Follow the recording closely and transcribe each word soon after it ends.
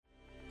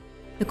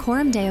The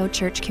Coram Deo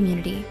Church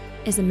community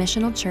is a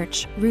missional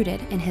church rooted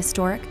in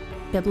historic,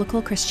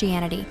 biblical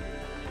Christianity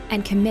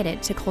and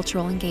committed to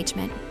cultural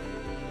engagement.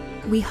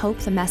 We hope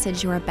the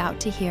message you're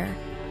about to hear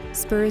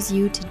spurs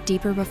you to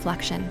deeper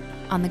reflection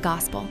on the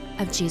gospel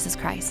of Jesus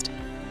Christ.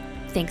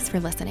 Thanks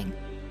for listening.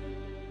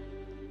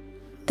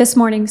 This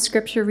morning's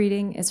scripture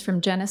reading is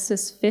from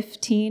Genesis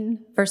 15,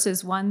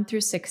 verses 1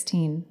 through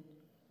 16.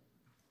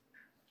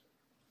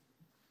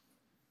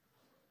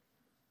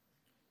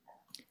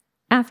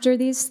 After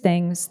these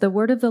things, the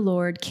word of the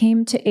Lord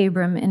came to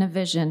Abram in a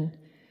vision.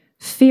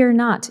 Fear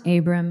not,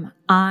 Abram,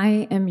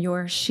 I am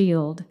your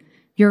shield.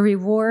 Your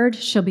reward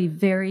shall be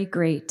very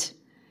great.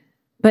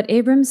 But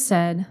Abram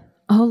said,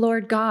 O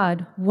Lord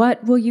God,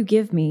 what will you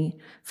give me?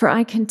 For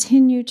I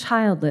continue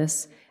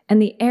childless, and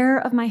the heir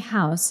of my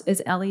house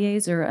is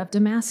Eliezer of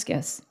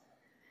Damascus.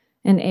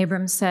 And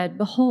Abram said,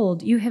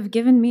 Behold, you have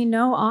given me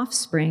no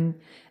offspring,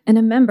 and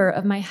a member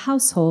of my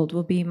household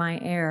will be my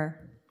heir.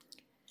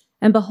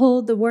 And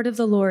behold, the word of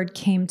the Lord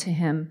came to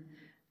him,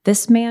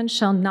 This man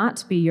shall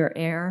not be your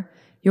heir,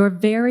 your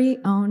very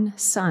own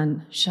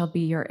son shall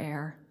be your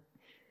heir.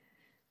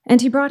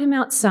 And he brought him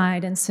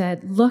outside and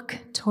said, Look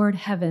toward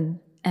heaven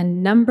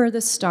and number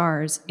the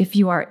stars, if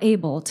you are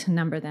able to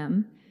number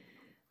them.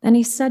 Then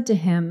he said to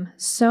him,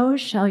 So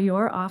shall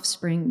your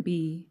offspring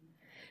be.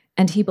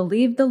 And he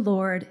believed the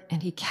Lord,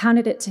 and he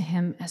counted it to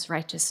him as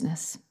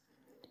righteousness.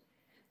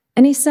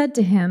 And he said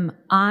to him,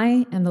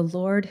 I am the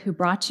Lord who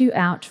brought you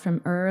out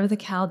from Ur of the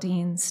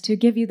Chaldeans to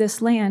give you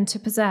this land to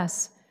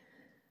possess.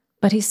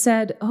 But he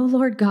said, O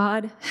Lord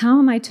God, how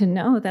am I to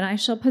know that I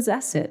shall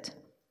possess it?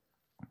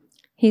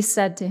 He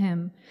said to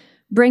him,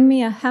 Bring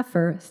me a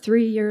heifer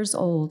 3 years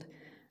old,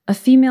 a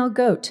female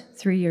goat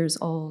 3 years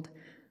old,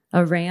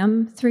 a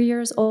ram 3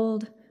 years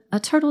old, a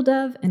turtle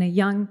dove, and a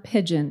young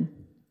pigeon.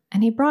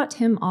 And he brought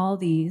him all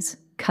these,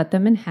 cut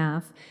them in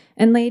half,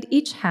 and laid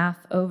each half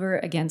over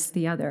against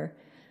the other.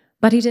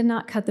 But he did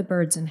not cut the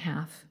birds in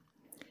half.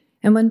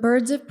 And when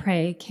birds of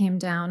prey came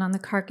down on the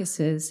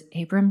carcasses,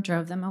 Abram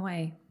drove them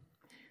away.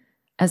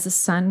 As the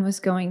sun was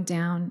going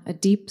down, a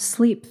deep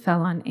sleep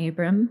fell on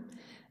Abram,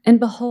 and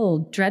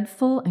behold,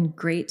 dreadful and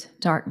great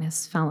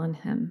darkness fell on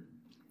him.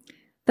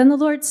 Then the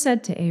Lord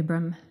said to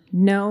Abram,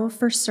 Know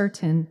for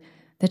certain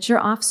that your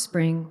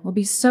offspring will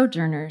be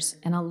sojourners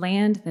in a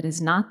land that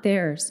is not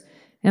theirs,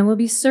 and will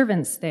be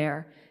servants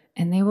there,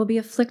 and they will be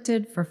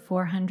afflicted for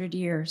 400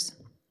 years.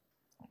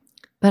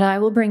 But I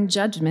will bring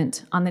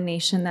judgment on the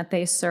nation that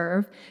they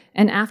serve,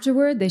 and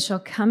afterward they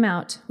shall come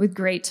out with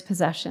great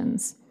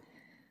possessions.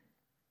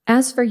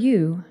 As for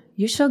you,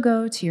 you shall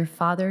go to your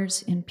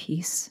fathers in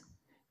peace.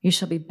 You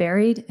shall be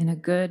buried in a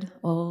good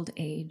old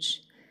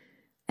age.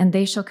 And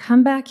they shall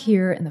come back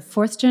here in the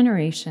 4th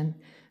generation,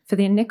 for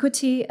the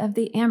iniquity of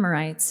the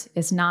Amorites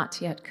is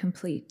not yet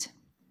complete.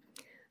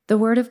 The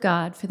word of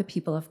God for the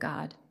people of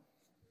God.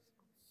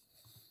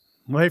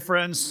 Well, hey,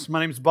 friends, my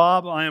name is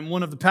Bob. I am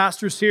one of the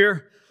pastors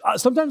here.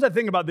 Sometimes I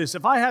think about this.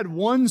 If I had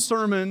one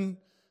sermon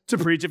to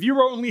preach, if you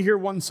were only here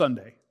one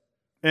Sunday,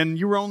 and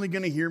you were only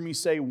going to hear me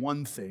say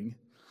one thing,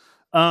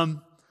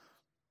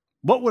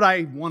 what would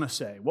I want to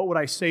say? What would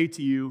I say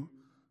to you?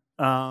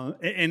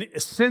 And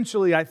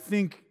essentially, I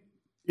think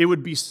it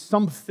would be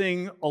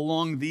something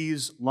along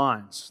these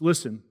lines.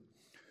 Listen,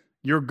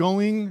 you're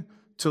going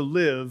to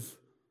live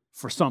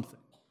for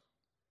something.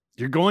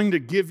 You're going to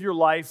give your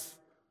life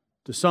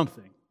to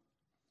something.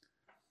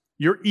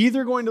 You're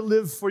either going to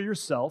live for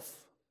yourself,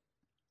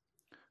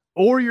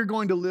 or you're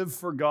going to live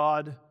for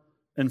God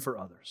and for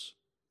others.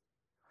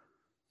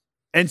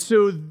 And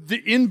so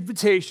the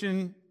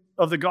invitation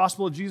of the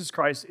gospel of Jesus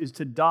Christ is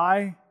to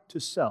die to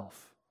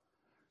self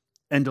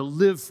and to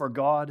live for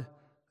God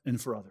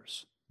and for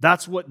others.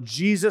 That's what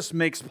Jesus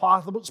makes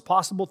possible. It's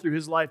possible through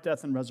his life,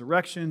 death, and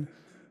resurrection,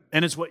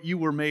 and it's what you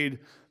were made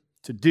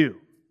to do.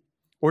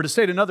 Or to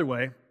say it another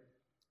way,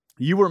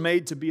 you were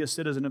made to be a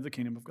citizen of the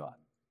kingdom of God.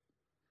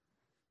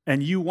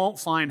 And you won't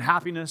find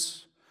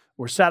happiness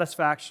or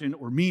satisfaction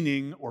or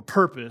meaning or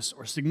purpose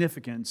or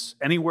significance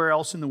anywhere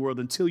else in the world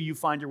until you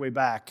find your way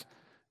back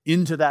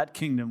into that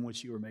kingdom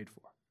which you were made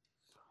for.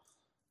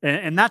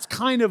 And that's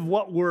kind of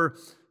what we're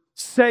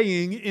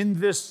saying in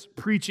this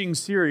preaching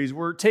series.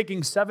 We're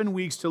taking 7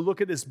 weeks to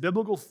look at this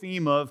biblical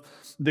theme of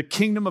the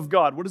kingdom of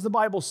God. What does the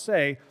Bible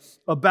say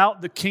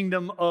about the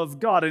kingdom of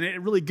God? And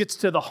it really gets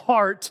to the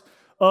heart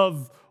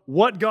of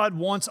what God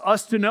wants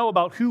us to know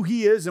about who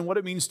he is and what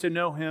it means to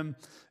know him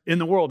in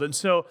the world. And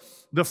so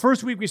the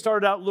first week we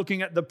started out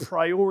looking at the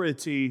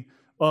priority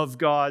of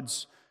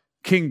God's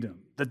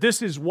kingdom. That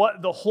this is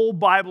what the whole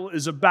Bible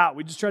is about.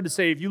 We just tried to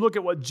say, if you look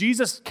at what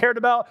Jesus cared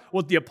about,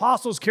 what the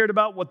apostles cared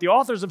about, what the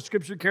authors of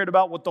Scripture cared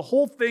about, what the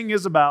whole thing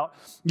is about,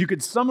 you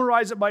could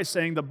summarize it by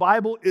saying the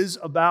Bible is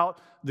about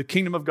the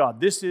kingdom of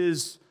God. This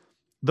is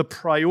the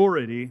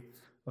priority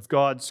of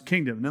God's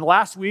kingdom. And then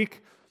last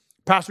week,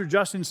 Pastor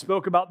Justin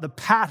spoke about the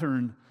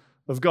pattern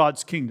of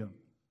God's kingdom.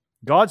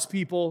 God's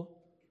people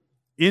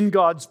in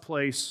God's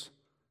place,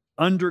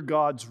 under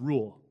God's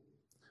rule.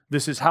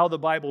 This is how the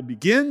Bible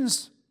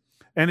begins,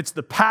 and it's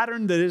the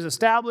pattern that is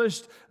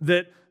established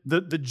that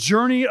the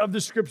journey of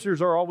the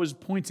Scriptures are always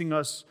pointing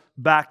us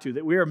back to,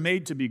 that we are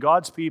made to be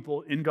God's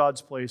people in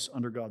God's place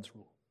under God's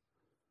rule.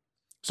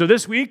 So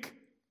this week,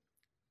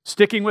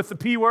 sticking with the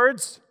P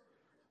words,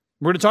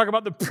 we're going to talk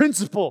about the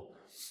principle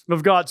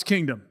of God's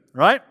kingdom,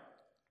 right?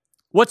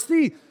 What's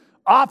the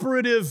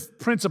operative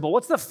principle?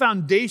 What's the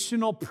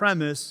foundational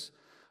premise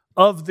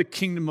of the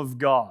kingdom of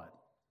God?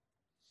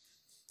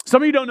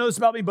 Some of you don't know this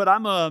about me, but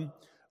I'm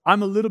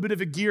a little bit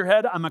of a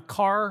gearhead. I'm a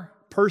car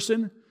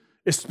person,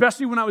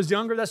 especially when I was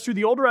younger. That's true.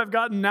 The older I've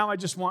gotten, now I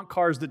just want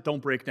cars that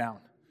don't break down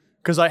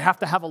because I have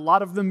to have a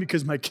lot of them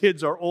because my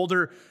kids are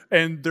older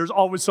and there's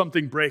always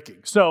something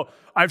breaking. So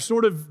I've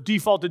sort of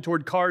defaulted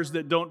toward cars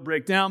that don't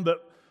break down.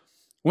 But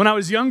when I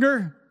was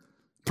younger,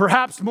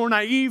 perhaps more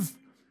naive,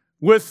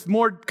 with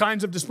more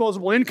kinds of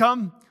disposable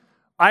income,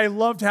 I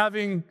loved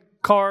having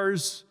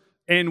cars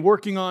and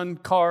working on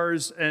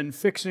cars and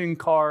fixing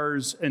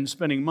cars and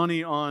spending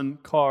money on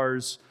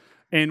cars.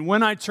 And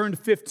when I turned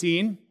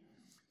 15,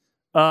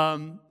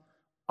 I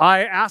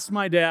asked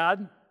my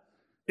dad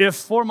if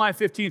for my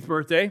 15th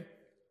birthday,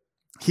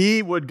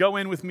 he would go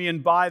in with me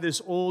and buy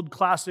this old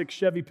classic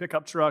Chevy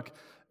pickup truck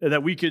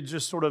that we could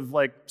just sort of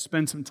like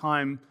spend some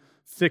time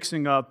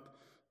fixing up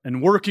and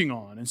working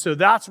on. And so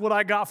that's what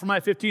I got for my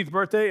 15th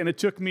birthday, and it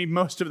took me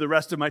most of the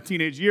rest of my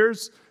teenage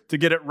years to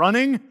get it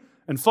running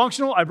and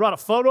functional. I brought a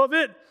photo of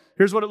it.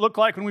 Here's what it looked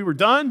like when we were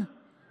done.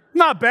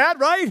 Not bad,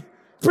 right?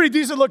 Pretty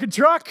decent looking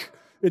truck.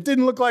 It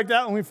didn't look like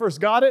that when we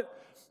first got it.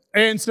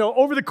 And so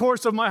over the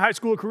course of my high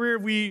school career,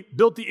 we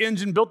built the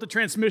engine, built the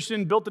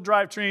transmission, built the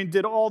drivetrain,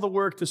 did all the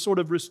work to sort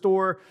of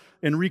restore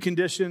and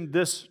recondition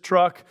this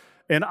truck.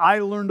 And I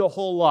learned a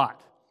whole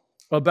lot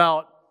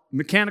about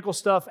mechanical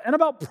stuff and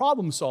about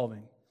problem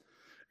solving.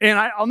 And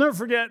I'll never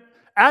forget,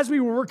 as we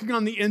were working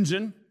on the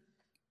engine,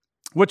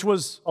 which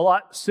was a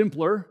lot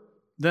simpler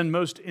than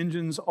most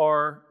engines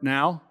are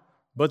now,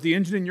 but the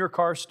engine in your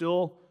car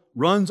still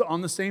runs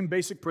on the same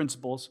basic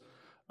principles.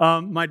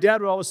 My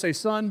dad would always say,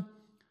 son,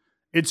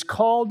 it's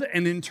called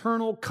an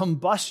internal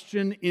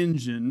combustion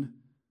engine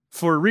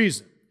for a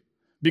reason,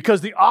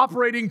 because the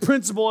operating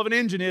principle of an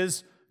engine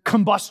is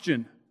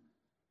combustion.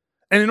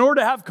 And in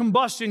order to have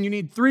combustion, you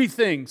need three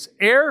things: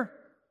 air,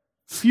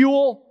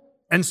 fuel,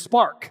 and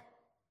spark.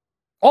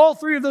 All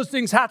three of those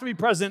things have to be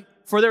present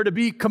for there to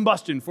be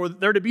combustion, for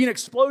there to be an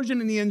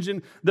explosion in the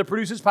engine that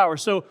produces power.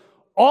 So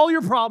all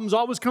your problems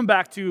always come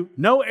back to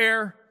no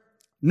air,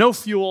 no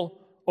fuel,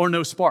 or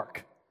no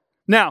spark.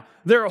 Now,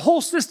 there are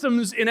whole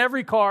systems in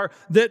every car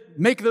that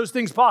make those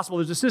things possible.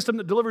 There's a system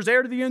that delivers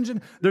air to the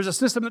engine, there's a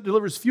system that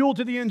delivers fuel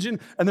to the engine,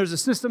 and there's a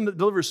system that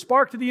delivers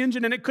spark to the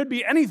engine, and it could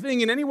be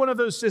anything in any one of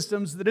those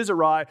systems that is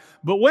awry.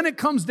 But when it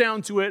comes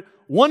down to it,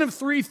 one of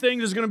three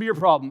things is going to be your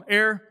problem: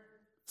 air,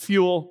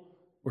 fuel,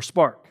 or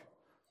spark.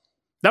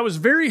 That was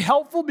very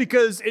helpful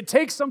because it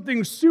takes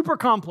something super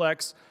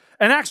complex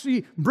and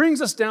actually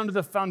brings us down to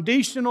the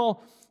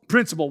foundational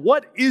principle.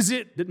 What is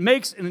it that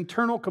makes an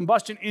internal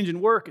combustion engine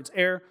work? It's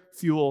air,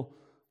 fuel,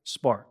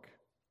 spark.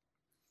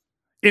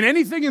 In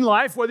anything in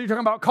life, whether you're talking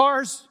about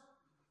cars,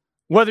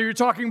 whether you're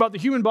talking about the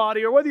human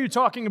body, or whether you're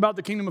talking about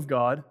the kingdom of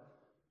God,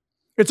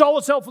 it's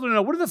always helpful to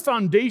know what are the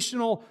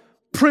foundational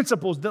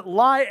principles that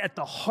lie at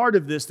the heart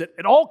of this, that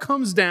it all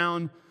comes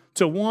down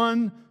to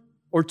one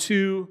or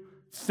two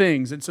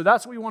things. And so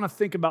that's what we want to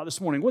think about this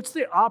morning. What's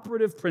the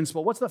operative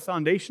principle? What's the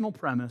foundational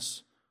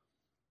premise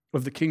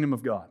of the kingdom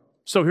of God?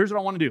 So here's what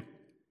I want to do.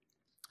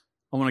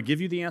 I want to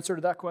give you the answer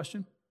to that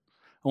question.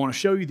 I want to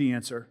show you the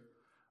answer.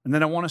 And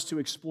then I want us to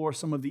explore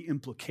some of the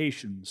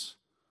implications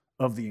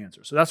of the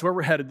answer. So that's where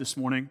we're headed this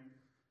morning.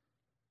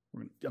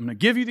 I'm going to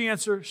give you the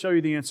answer, show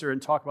you the answer,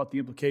 and talk about the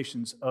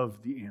implications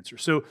of the answer.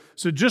 So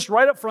just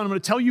right up front, I'm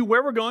going to tell you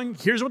where we're going.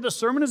 Here's what the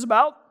sermon is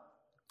about.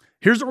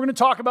 Here's what we're going to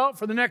talk about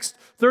for the next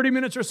 30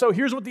 minutes or so.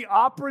 Here's what the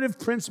operative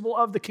principle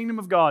of the kingdom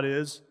of God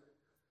is.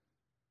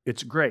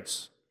 It's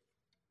grace.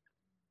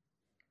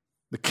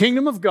 The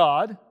kingdom of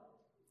God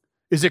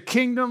is a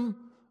kingdom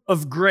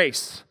of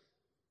grace.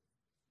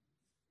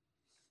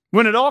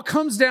 When it all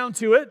comes down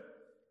to it,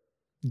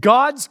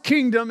 God's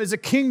kingdom is a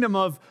kingdom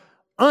of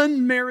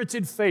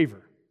unmerited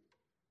favor,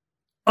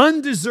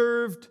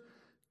 undeserved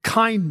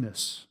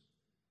kindness.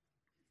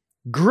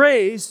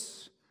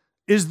 Grace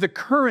is the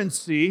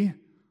currency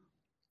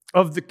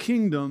of the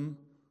kingdom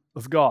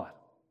of God.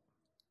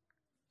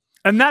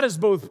 And that is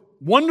both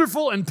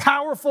wonderful and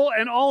powerful,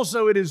 and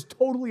also it is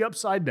totally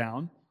upside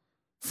down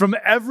from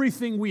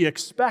everything we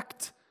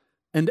expect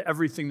and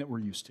everything that we're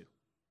used to.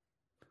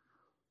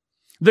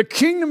 The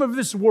kingdom of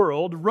this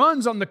world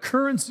runs on the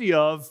currency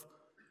of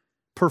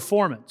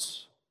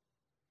performance,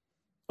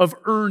 of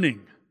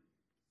earning,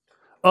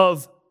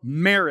 of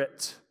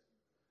merit.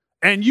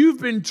 And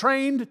you've been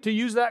trained to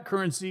use that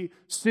currency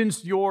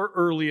since your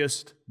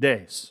earliest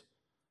days.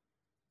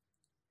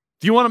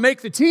 If you want to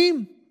make the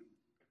team,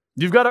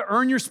 you've got to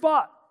earn your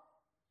spot.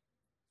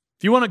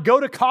 If you want to go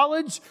to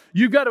college,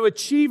 you've got to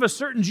achieve a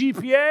certain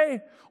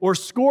GPA or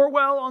score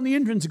well on the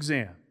entrance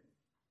exam.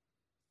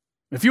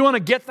 If you want to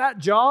get that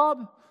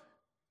job,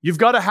 You've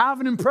got to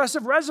have an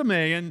impressive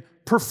resume and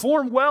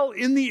perform well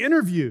in the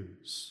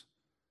interviews.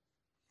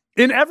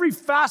 In every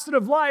facet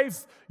of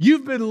life,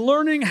 you've been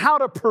learning how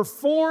to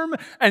perform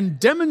and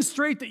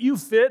demonstrate that you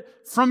fit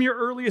from your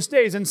earliest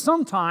days. And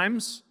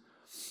sometimes,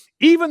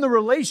 even the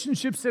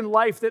relationships in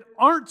life that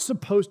aren't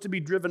supposed to be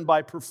driven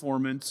by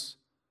performance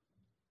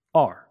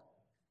are.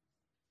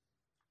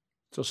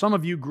 So some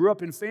of you grew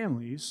up in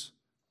families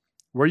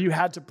where you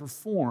had to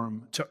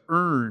perform to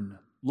earn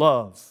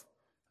love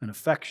and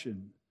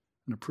affection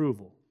and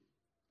approval.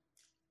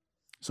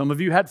 Some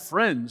of you had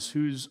friends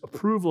whose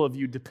approval of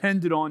you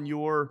depended on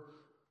your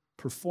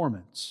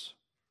performance.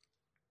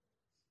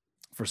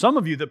 For some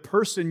of you, the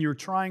person you're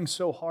trying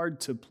so hard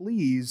to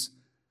please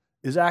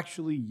is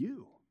actually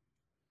you.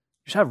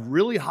 You just have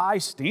really high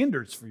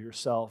standards for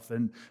yourself,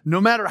 and no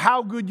matter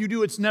how good you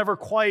do, it's never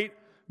quite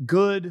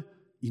good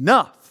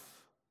enough.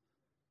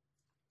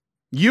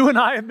 You and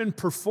I have been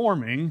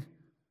performing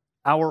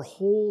our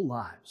whole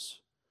lives,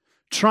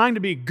 trying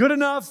to be good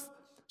enough,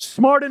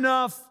 smart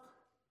enough,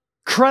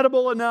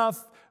 credible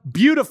enough,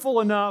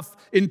 beautiful enough,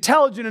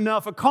 intelligent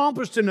enough,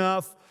 accomplished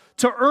enough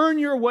to earn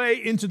your way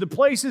into the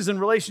places and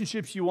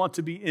relationships you want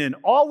to be in.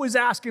 Always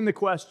asking the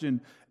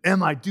question,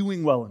 am I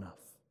doing well enough?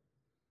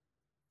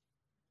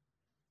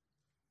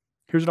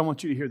 Here's what I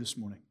want you to hear this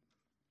morning.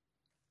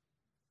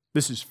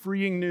 This is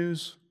freeing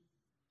news.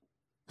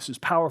 This is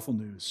powerful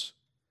news.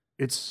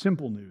 It's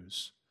simple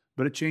news,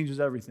 but it changes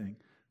everything.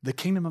 The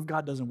kingdom of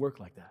God doesn't work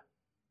like that.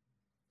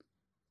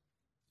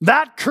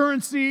 That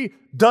currency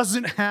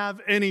doesn't have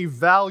any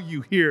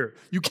value here.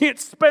 You can't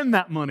spend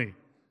that money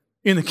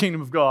in the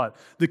kingdom of God.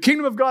 The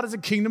kingdom of God is a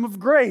kingdom of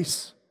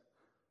grace.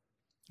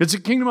 It's a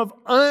kingdom of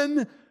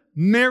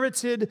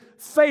unmerited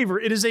favor.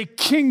 It is a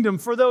kingdom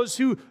for those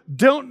who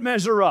don't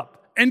measure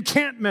up and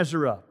can't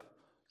measure up,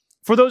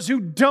 for those who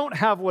don't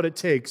have what it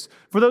takes,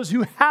 for those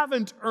who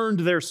haven't earned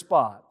their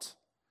spot.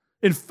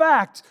 In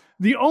fact,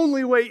 the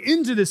only way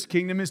into this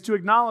kingdom is to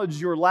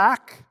acknowledge your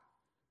lack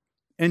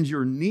and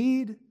your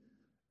need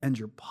and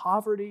your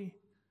poverty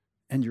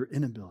and your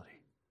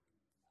inability.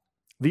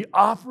 The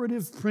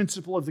operative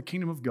principle of the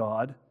kingdom of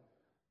God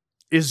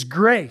is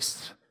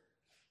grace.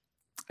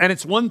 And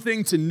it's one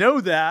thing to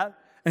know that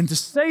and to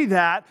say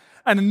that,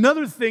 and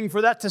another thing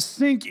for that to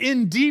sink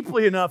in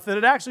deeply enough that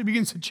it actually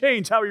begins to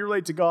change how we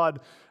relate to God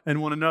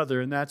and one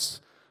another. And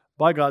that's,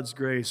 by God's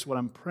grace, what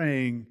I'm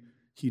praying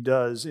He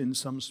does in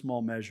some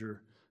small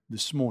measure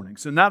this morning.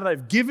 So now that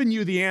I've given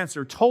you the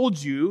answer,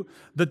 told you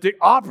that the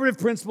operative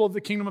principle of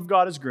the kingdom of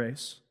God is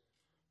grace,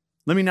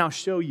 let me now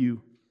show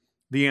you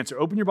the answer.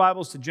 Open your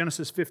Bibles to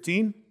Genesis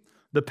 15,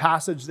 the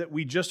passage that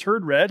we just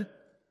heard read.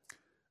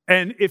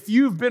 And if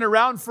you've been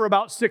around for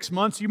about 6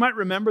 months, you might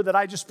remember that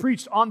I just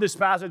preached on this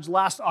passage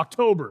last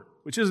October,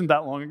 which isn't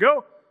that long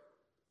ago.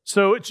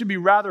 So it should be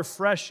rather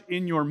fresh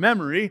in your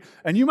memory.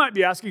 And you might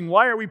be asking,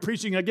 why are we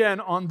preaching again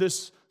on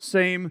this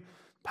same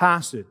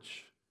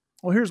passage?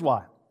 Well, here's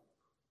why.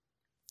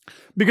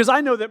 Because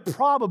I know that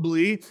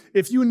probably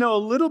if you know a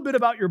little bit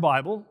about your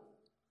Bible,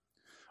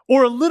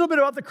 or a little bit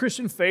about the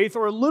Christian faith,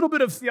 or a little bit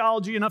of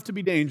theology enough to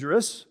be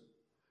dangerous,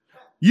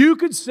 you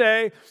could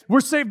say, we're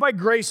saved by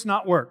grace,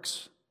 not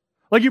works.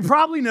 Like you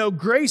probably know,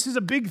 grace is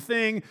a big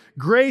thing.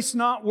 Grace,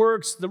 not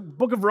works. The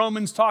book of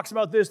Romans talks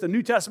about this. The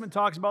New Testament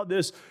talks about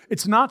this.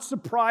 It's not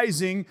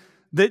surprising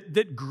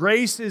that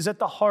grace is at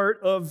the heart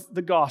of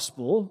the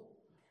gospel.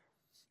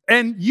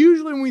 And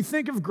usually when we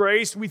think of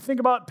grace, we think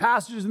about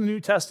passages in the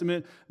New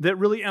Testament that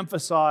really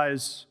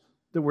emphasize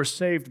that we're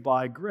saved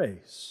by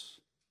grace.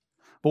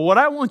 But what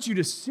I want you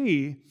to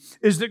see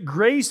is that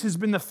grace has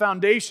been the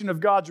foundation of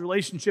God's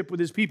relationship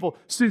with His people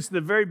since the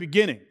very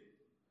beginning.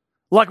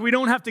 Like we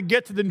don't have to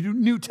get to the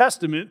New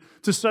Testament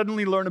to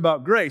suddenly learn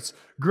about grace.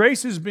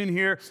 Grace has been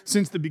here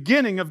since the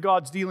beginning of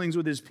God's dealings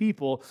with His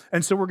people.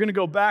 And so we're going to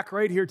go back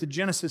right here to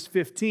Genesis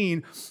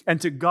 15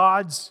 and to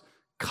God's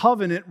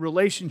covenant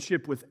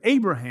relationship with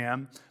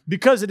Abraham,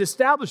 because it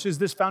establishes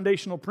this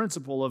foundational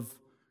principle of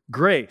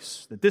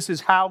grace, that this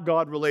is how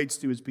God relates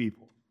to His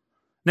people.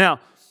 Now,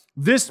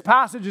 this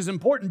passage is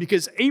important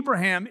because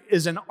Abraham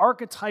is an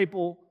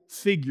archetypal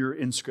figure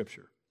in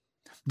Scripture.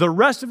 The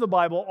rest of the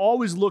Bible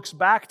always looks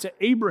back to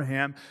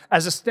Abraham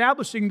as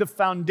establishing the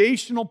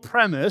foundational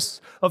premise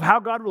of how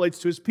God relates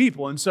to His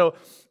people. And so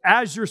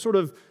as you're sort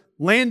of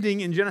landing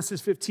in Genesis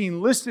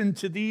 15, listen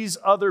to these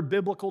other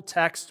biblical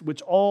texts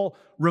which all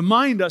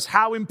remind us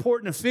how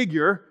important a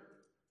figure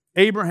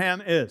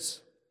Abraham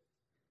is.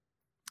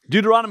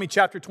 Deuteronomy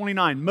chapter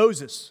 29,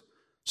 Moses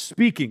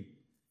speaking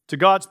to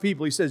God's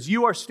people. He says,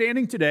 "You are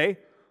standing today,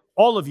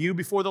 all of you,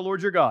 before the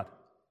Lord your God,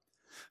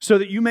 so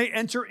that you may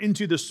enter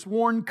into the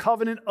sworn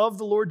covenant of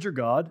the Lord your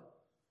God,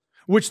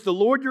 which the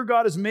Lord your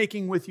God is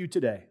making with you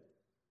today,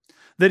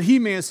 that He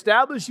may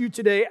establish you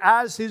today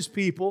as His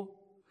people,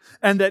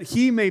 and that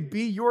He may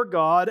be your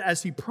God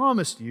as He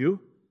promised you,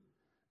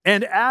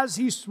 and as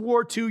He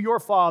swore to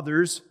your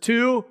fathers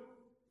to,"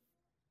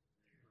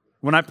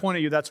 when I point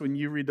at you, that's when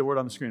you read the word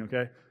on the screen,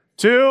 okay?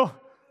 To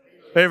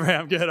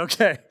Abraham, good,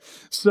 okay.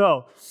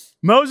 So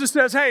Moses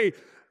says, hey,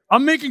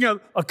 I'm making a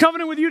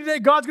covenant with you today.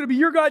 God's going to be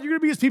your God. You're going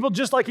to be his people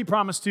just like he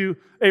promised to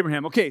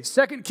Abraham. Okay,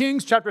 2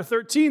 Kings chapter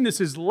 13. This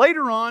is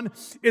later on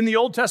in the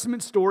Old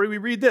Testament story. We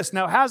read this.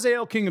 Now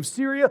Hazael, king of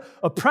Syria,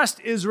 oppressed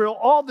Israel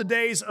all the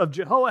days of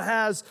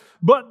Jehoahaz,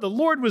 but the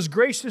Lord was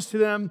gracious to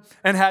them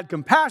and had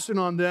compassion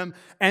on them,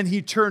 and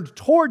he turned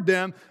toward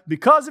them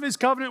because of his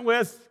covenant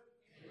with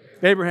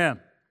Abraham.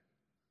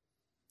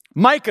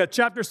 Micah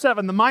chapter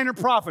 7, the minor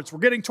prophets. We're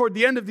getting toward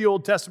the end of the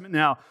Old Testament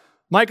now.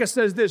 Micah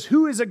says this,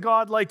 who is a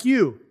God like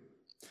you,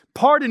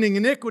 pardoning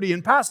iniquity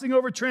and passing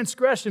over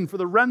transgression for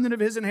the remnant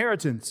of his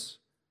inheritance?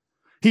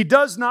 He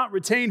does not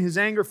retain his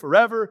anger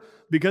forever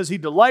because he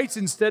delights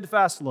in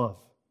steadfast love.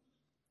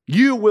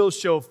 You will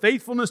show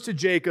faithfulness to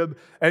Jacob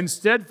and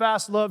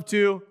steadfast love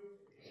to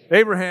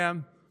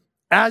Abraham,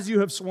 as you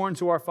have sworn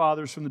to our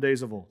fathers from the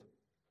days of old.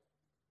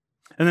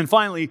 And then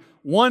finally,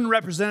 one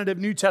representative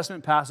New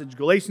Testament passage,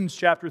 Galatians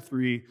chapter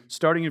 3,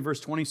 starting in verse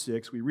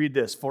 26, we read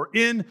this, for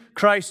in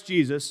Christ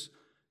Jesus,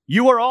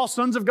 you are all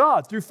sons of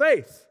God through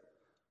faith.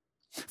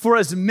 For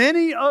as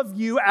many of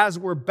you as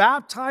were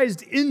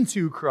baptized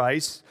into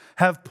Christ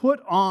have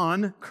put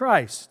on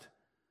Christ.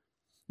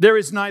 There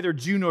is neither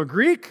Jew nor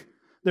Greek,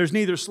 there's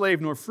neither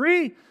slave nor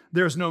free,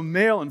 there's no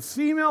male and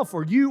female,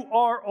 for you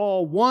are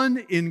all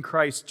one in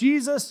Christ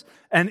Jesus.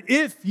 And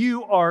if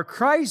you are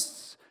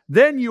Christ's,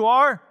 then you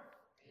are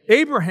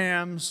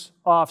Abraham's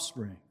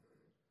offspring.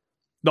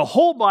 The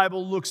whole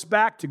Bible looks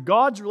back to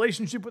God's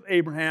relationship with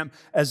Abraham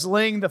as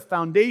laying the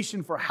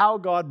foundation for how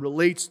God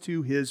relates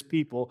to his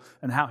people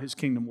and how his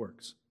kingdom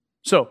works.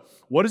 So,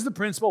 what is the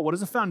principle? What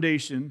is the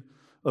foundation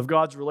of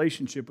God's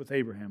relationship with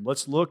Abraham?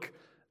 Let's look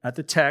at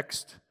the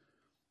text.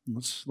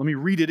 Let me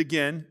read it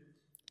again.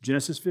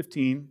 Genesis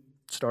 15,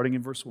 starting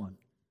in verse 1.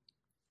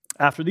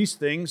 After these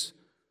things,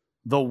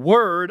 the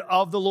word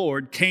of the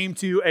Lord came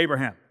to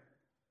Abraham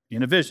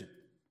in a vision.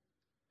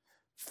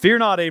 Fear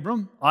not,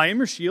 Abram, I am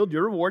your shield,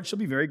 your reward shall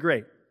be very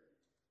great.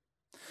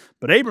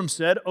 But Abram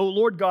said, O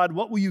Lord God,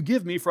 what will you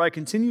give me, for I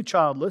continue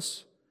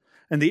childless,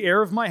 and the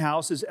heir of my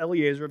house is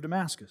Eliezer of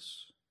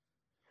Damascus.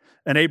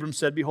 And Abram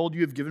said, behold,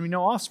 you have given me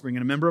no offspring,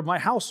 and a member of my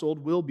household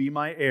will be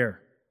my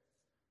heir.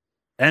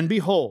 And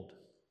behold,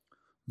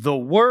 the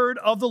word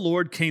of the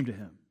Lord came to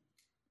him.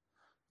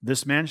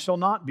 This man shall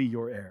not be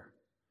your heir.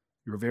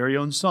 Your very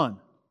own son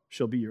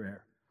shall be your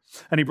heir.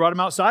 And he brought him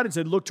outside and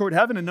said, look toward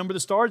heaven and number the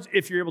stars,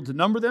 if you're able to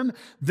number them.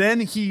 Then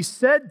he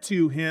said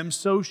to him,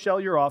 so shall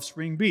your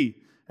offspring be.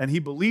 And he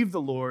believed the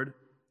Lord,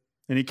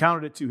 and he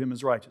counted it to him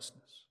as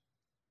righteousness.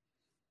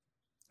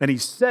 And he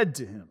said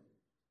to him,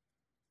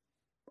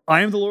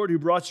 I am the Lord who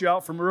brought you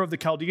out from Ur of the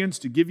Chaldeans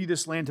to give you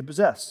this land to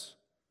possess.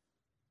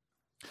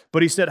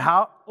 But he said,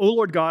 O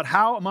Lord God,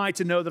 how am I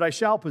to know that I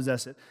shall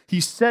possess it?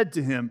 He said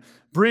to him,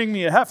 bring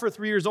me a heifer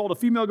 3 years old, a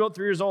female goat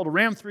 3 years old, a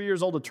ram 3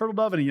 years old, a turtle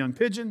dove, and a young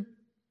pigeon.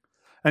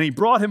 And he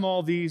brought him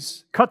all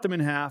these, cut them in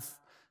half,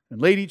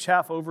 and laid each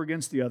half over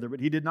against the other,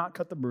 but he did not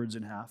cut the birds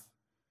in half.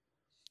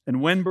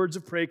 And when birds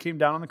of prey came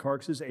down on the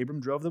carcasses, Abram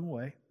drove them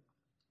away.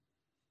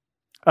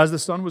 As the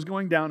sun was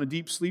going down, a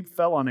deep sleep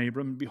fell on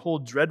Abram, and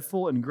behold,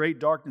 dreadful and great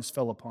darkness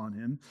fell upon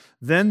him.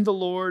 Then the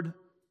Lord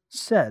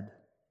said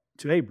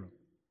to Abram,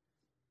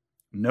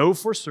 know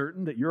for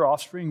certain that your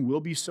offspring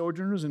will be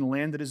sojourners in a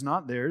land that is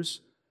not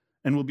theirs,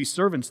 and will be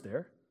servants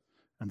there,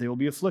 and they will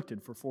be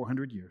afflicted for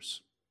 400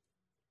 years.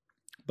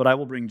 But I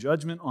will bring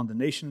judgment on the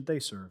nation that they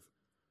serve,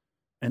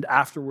 and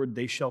afterward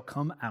they shall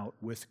come out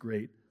with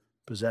great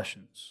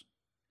possessions.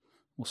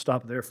 We'll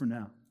stop there for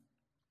now.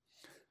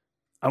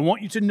 I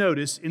want you to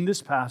notice in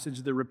this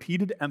passage the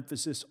repeated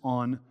emphasis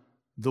on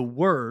the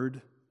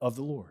word of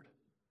the Lord,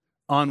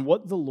 on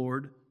what the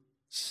Lord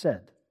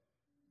said.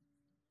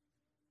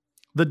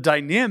 The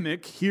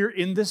dynamic here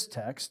in this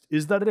text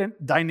is the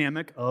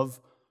dynamic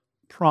of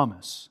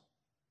promise.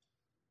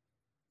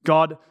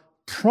 God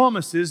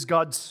promises,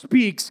 God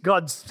speaks,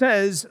 God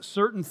says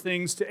certain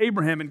things to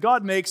Abraham. And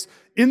God makes,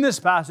 in this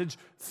passage,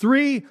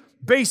 3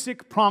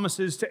 basic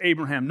promises to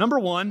Abraham. Number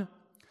 1,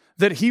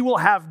 that he will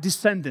have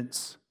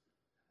descendants,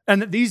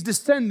 and that these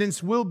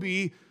descendants will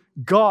be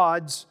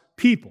God's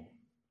people.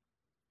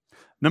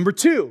 Number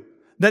 2,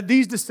 that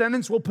these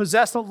descendants will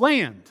possess a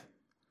land,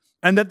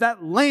 and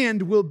that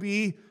land will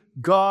be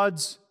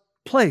God's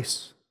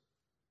place.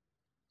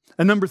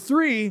 And number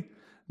 3,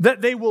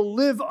 that they will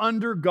live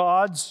under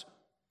God's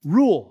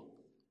rule.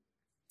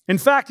 In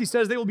fact, he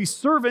says they will be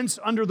servants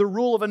under the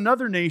rule of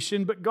another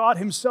nation, but God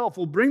himself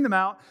will bring them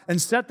out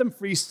and set them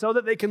free so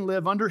that they can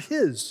live under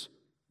his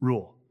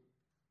rule.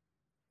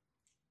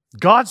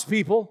 God's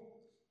people,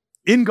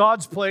 in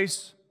God's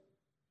place,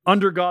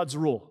 under God's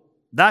rule.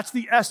 That's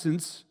the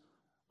essence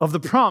of the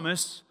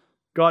promise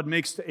God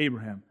makes to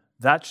Abraham.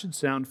 That should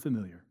sound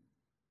familiar.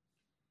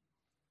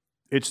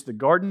 It's the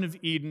Garden of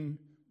Eden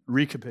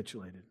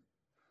recapitulated.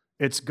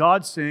 It's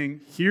God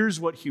saying, here's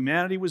what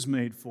humanity was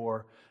made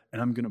for,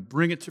 and I'm going to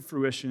bring it to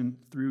fruition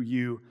through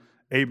you,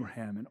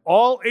 Abraham. And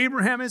all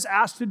Abraham is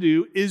asked to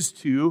do is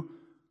to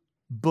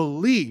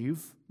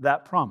believe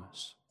that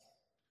promise.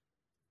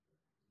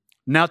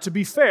 Now, to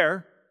be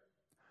fair,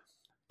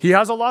 he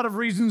has a lot of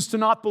reasons to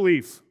not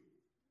believe.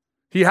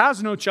 He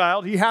has no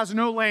child. He has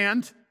no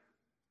land.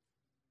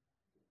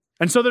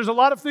 And so there's a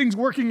lot of things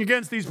working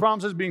against these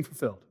promises being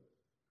fulfilled.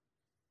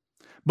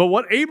 But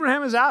what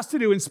Abraham is asked to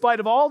do, in spite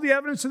of all the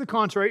evidence to the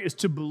contrary, is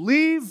to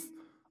believe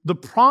the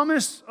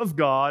promise of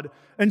God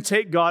and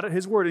take God at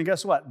his word. And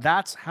guess what?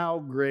 That's how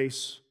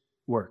grace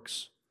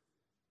works.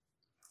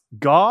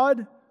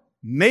 God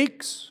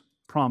makes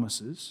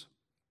promises.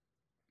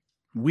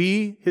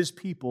 We, his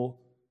people,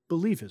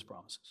 believe his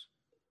promises.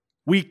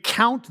 We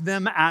count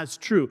them as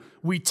true.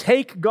 We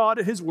take God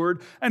at his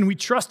word and we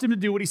trust him to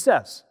do what he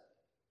says.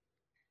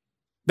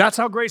 That's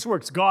how grace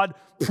works. God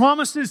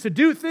promises to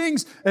do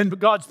things, and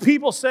God's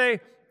people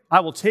say, I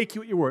will take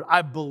you at your word.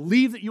 I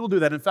believe that you will do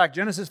that. In fact,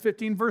 Genesis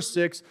 15, verse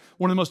 6,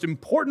 one of the most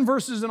important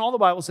verses in all the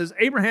Bible, says,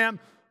 Abraham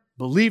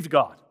believed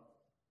God.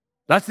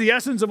 That's the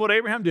essence of what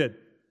Abraham did.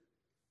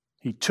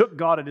 He took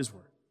God at his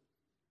word.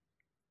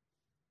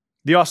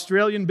 The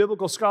Australian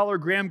biblical scholar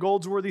Graham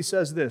Goldsworthy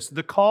says this: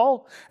 the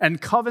call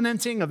and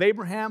covenanting of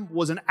Abraham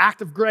was an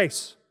act of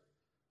grace.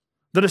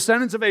 The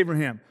descendants of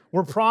Abraham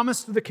were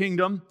promised the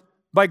kingdom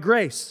by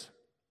grace.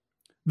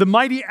 The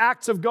mighty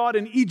acts of God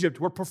in Egypt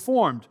were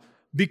performed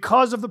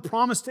because of the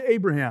promise to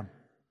Abraham.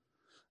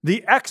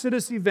 The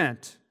Exodus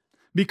event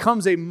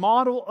becomes a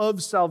model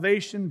of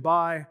salvation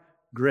by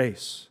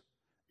grace,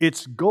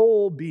 its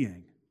goal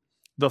being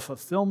the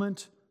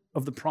fulfillment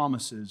of the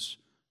promises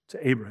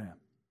to Abraham.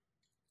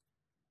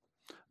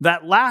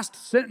 That last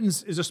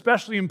sentence is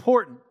especially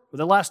important, or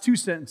the last two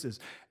sentences.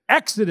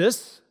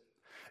 Exodus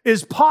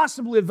is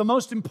possibly the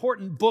most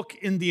important book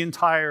in the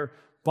entire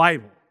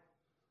Bible.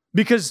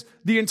 Because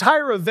the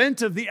entire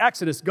event of the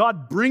Exodus,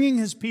 God bringing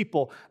his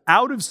people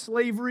out of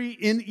slavery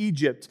in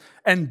Egypt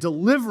and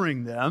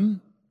delivering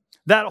them,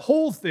 that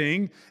whole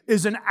thing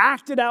is an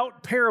acted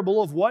out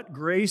parable of what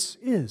grace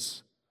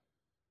is.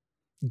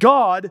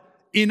 God,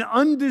 in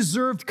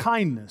undeserved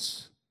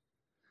kindness,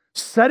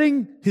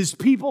 setting his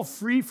people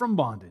free from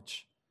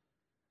bondage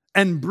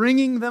and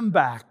bringing them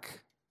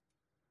back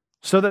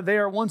so that they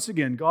are once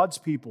again God's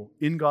people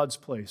in God's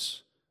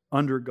place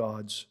under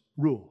God's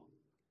rule.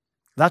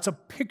 That's a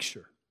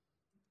picture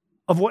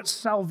of what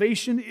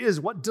salvation is,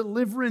 what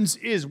deliverance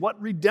is,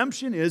 what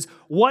redemption is,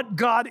 what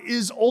God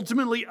is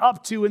ultimately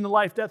up to in the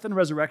life, death, and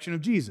resurrection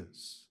of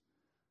Jesus.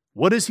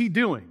 What is he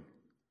doing?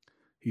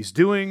 He's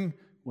doing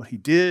what he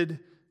did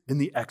in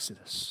the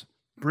Exodus,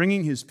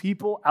 bringing his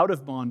people out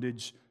of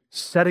bondage,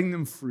 setting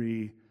them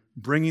free,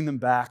 bringing them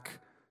back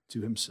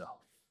to himself.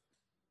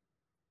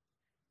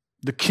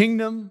 The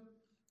kingdom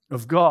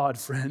of God,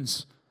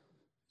 friends,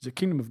 is a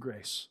kingdom of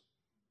grace.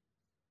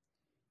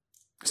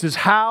 This is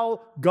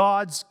how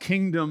God's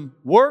kingdom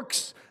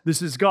works.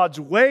 This is God's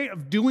way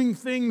of doing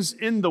things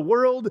in the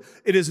world.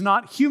 It is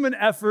not human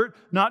effort,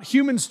 not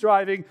human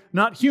striving,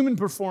 not human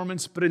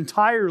performance, but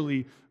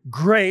entirely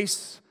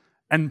grace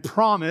and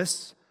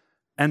promise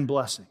and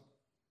blessing.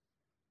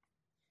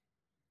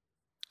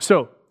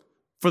 So,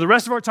 for the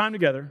rest of our time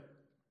together,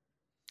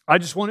 I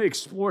just want to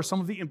explore some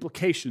of the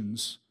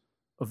implications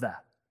of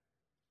that.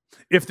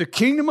 If the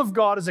kingdom of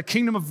God is a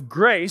kingdom of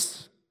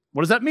grace,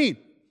 what does that mean?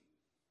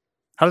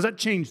 How does that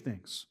change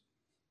things?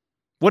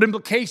 What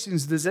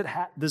implications does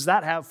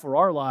that have for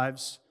our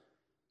lives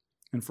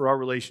and for our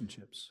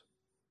relationships?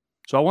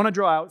 So I want to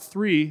draw out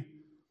 3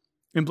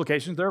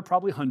 implications. There are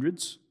probably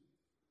hundreds,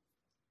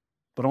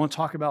 but I want to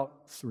talk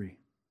about 3.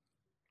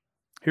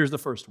 Here's the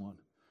first one.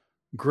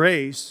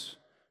 Grace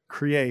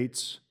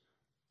creates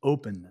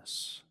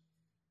openness.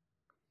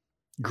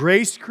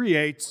 Grace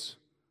creates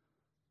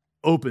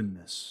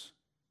openness.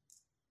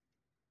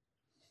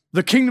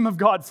 The kingdom of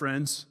God,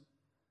 friends,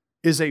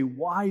 is a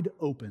wide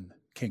open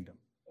kingdom.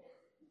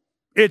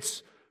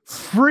 It's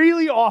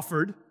freely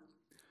offered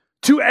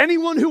to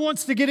anyone who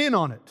wants to get in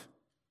on it.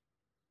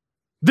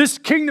 This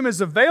kingdom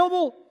is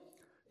available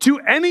to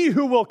any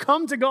who will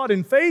come to God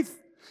in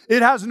faith.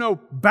 It has no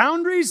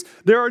boundaries.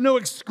 There are no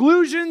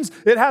exclusions.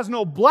 It has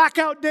no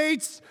blackout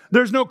dates.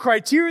 There's no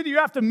criteria that you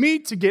have to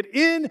meet to get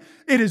in.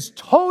 It is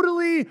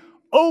totally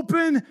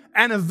open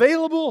and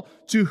available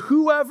to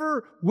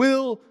whoever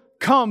will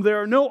come.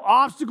 There are no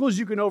obstacles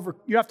you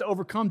have to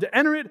overcome to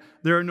enter it.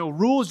 There are no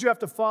rules you have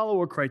to follow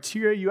or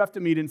criteria you have to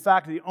meet. In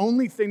fact, the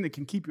only thing that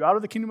can keep you out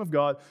of the kingdom of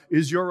God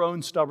is your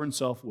own stubborn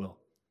self-will.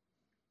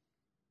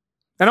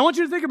 And I want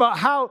you to think about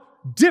how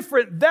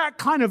different that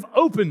kind of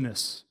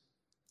openness,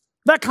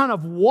 that kind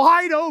of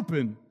wide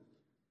open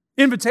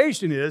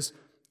invitation is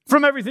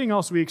from everything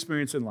else we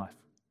experience in life.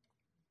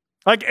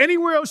 Like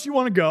anywhere else you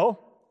want to go,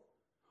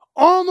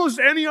 almost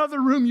any other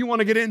room you want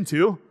to get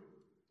into,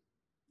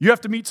 you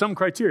have to meet some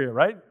criteria,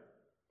 right?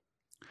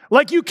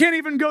 Like you can't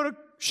even go to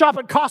shop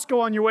at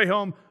Costco on your way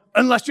home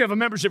unless you have a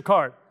membership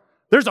card.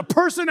 There's a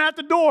person at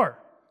the door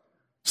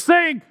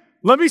saying,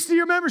 let me see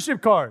your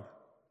membership card.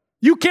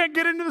 You can't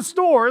get into the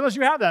store unless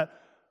you have that.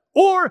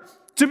 Or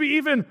to be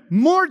even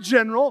more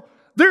general,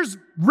 there's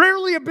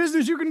rarely a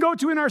business you can go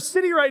to in our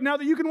city right now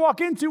that you can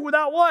walk into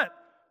without what?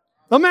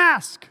 A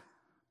mask,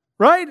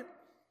 right?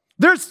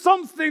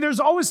 There's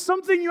always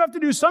something you have to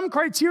do, some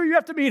criteria you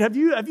have to meet. Have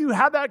you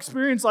had that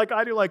experience like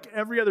I do, like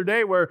every other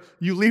day, where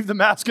you leave the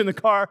mask in the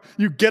car,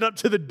 you get up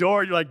to the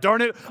door, you're like,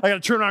 darn it, I got to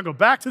turn around, go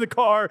back to the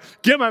car,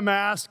 get my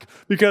mask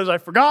because I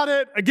forgot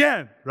it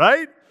again,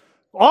 right?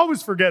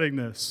 Always forgetting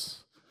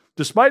this.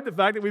 Despite the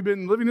fact that we've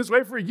been living this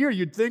way for a year,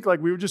 you'd think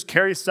like we would just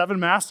carry 7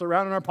 masks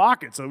around in our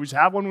pockets, so we just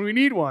have one when we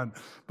need one.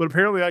 But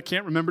apparently I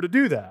can't remember to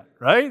do that,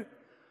 right?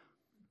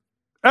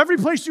 Every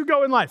place you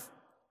go in life,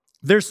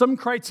 there's some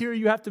criteria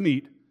you have to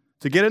meet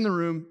to get in the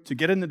room, to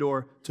get in the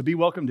door, to be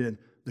welcomed in.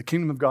 The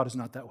kingdom of God is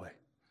not that way.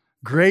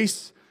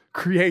 Grace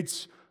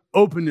creates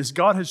openness.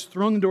 God has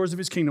thrown the doors of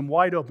his kingdom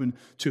wide open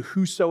to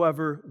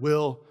whosoever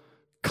will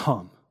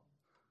come.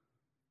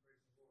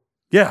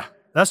 Yeah,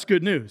 that's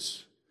good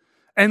news.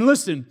 And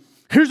listen,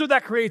 here's what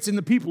that creates in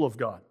the people of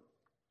God.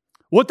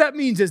 What that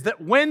means is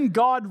that when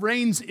God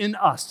reigns in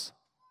us,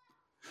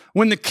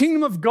 when the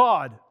kingdom of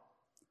God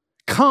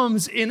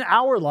comes in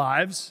our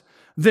lives,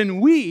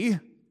 then we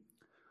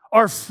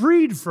are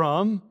freed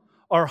from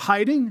our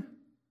hiding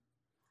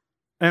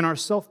and our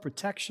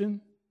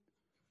self-protection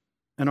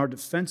and our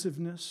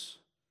defensiveness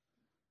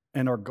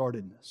and our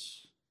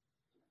guardedness.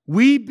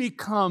 We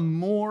become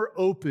more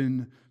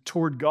open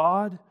toward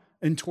God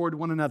and toward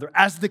one another.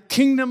 As the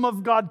kingdom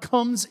of God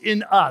comes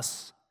in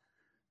us,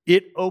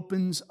 it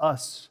opens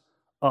us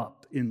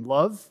up in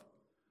love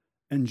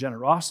and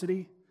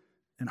generosity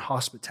and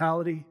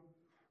hospitality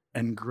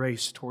and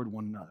grace toward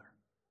one another.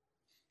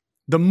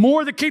 The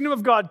more the kingdom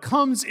of God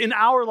comes in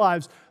our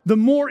lives, the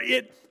more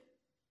it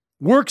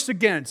works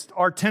against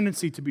our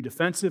tendency to be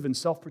defensive and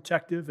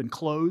self-protective and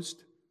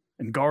closed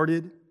and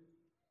guarded.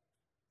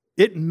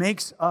 It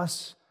makes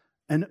us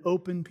an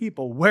open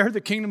people. Where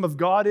the kingdom of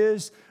God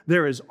is,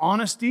 there is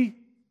honesty,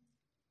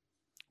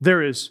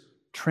 there is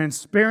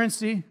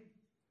transparency,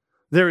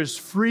 there is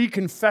free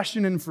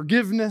confession and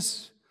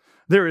forgiveness,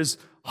 there is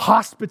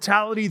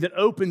hospitality that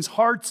opens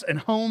hearts and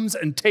homes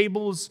and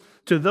tables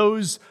to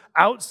those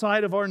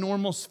outside of our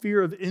normal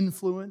sphere of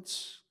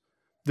influence.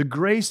 The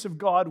grace of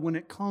God, when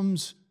it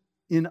comes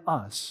in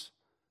us,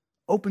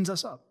 opens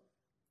us up.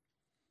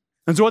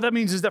 And so what that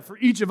means is that for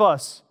each of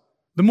us,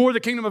 the more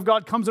the kingdom of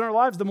God comes in our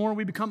lives, the more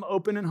we become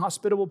open and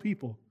hospitable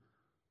people.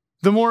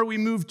 The more we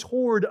move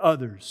toward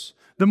others,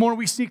 the more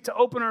we seek to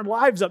open our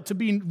lives up to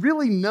being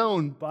really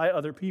known by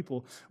other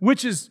people,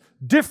 which is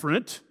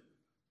different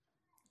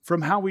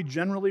from how we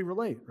generally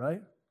relate,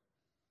 right?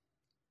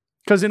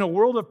 Because in a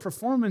world of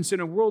performance,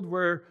 in a world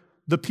where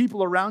the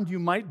people around you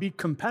might be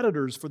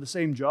competitors for the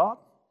same job,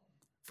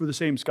 for the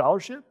same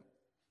scholarship,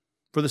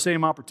 for the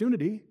same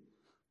opportunity,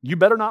 you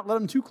better not let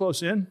them too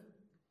close in,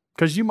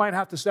 because you might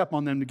have to step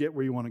on them to get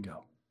where you want to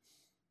go,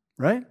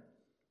 right?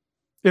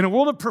 In a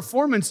world of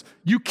performance,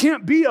 you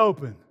can't be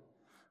open.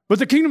 But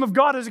the kingdom of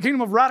God is a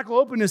kingdom of radical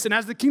openness, and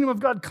as the kingdom of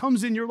God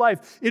comes in your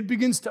life, it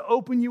begins to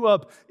open you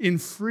up in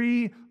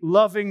free,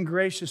 loving,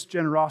 gracious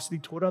generosity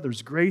toward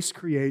others. Grace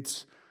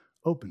creates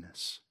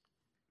openness.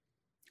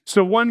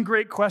 So one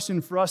great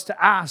question for us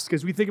to ask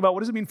as we think about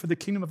what does it mean for the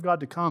kingdom of God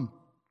to come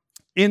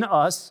in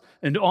us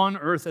and on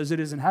earth as it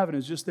is in heaven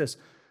is just this.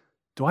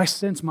 Do I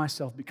sense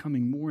myself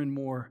becoming more and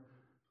more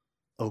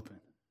open?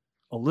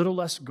 A little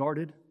less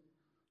guarded,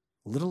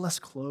 a little less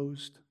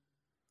closed,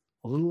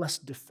 a little less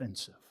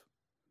defensive?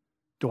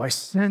 Do I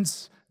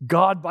sense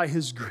God by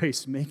his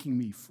grace making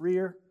me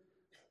freer,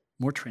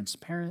 more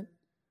transparent,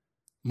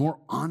 more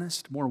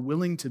honest, more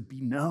willing to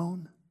be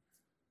known?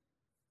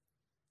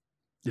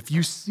 If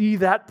you see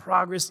that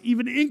progress,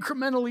 even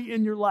incrementally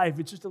in your life,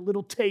 it's just a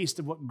little taste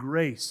of what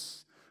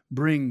grace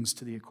brings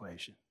to the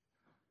equation.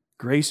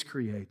 Grace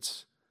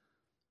creates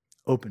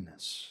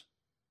openness.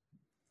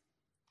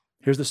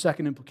 Here's the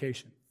second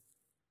implication.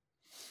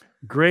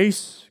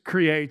 Grace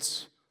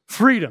creates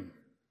freedom.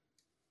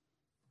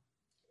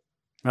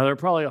 Now, there are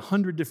probably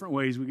 100 different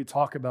ways we could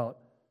talk about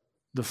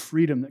the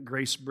freedom that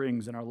grace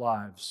brings in our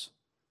lives.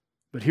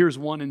 But here's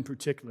one in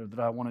particular that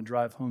I want to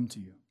drive home to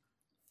you.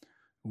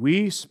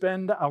 We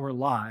spend our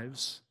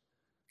lives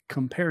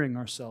comparing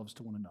ourselves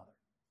to one another.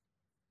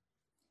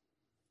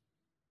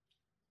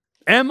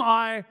 Am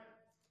I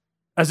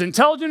as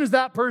intelligent as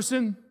that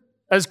person?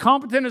 As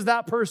competent as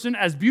that person?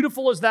 As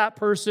beautiful as that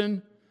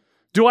person?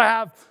 Do I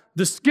have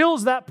the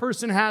skills that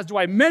person has? Do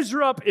I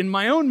measure up in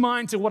my own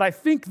mind to what I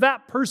think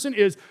that person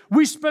is?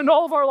 We spend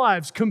all of our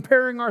lives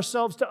comparing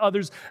ourselves to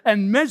others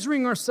and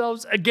measuring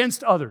ourselves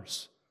against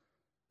others.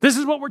 This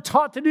is what we're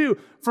taught to do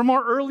from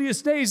our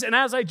earliest days. And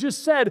as I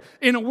just said,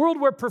 in a world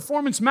where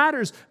performance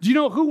matters, do you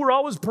know who we're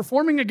always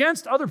performing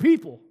against? Other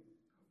people.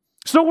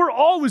 So we're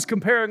always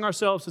comparing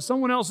ourselves to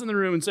someone else in the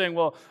room and saying,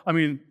 well,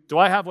 do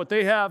I have what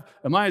they have?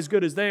 Am I as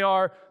good as they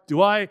are?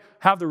 Do I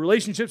have the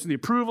relationships and the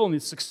approval and the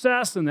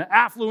success and the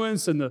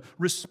affluence and the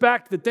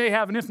respect that they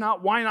have? And if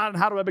not, why not? And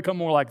how do I become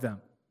more like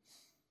them?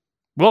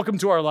 Welcome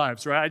to our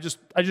lives, right?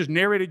 I just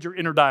narrated your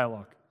inner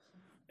dialogue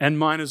and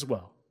mine as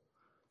well.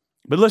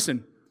 But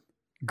listen,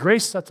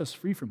 grace sets us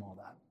free from all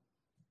that.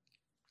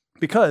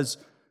 Because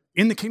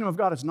in the kingdom of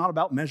God, it's not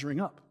about measuring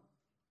up.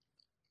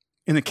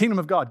 In the kingdom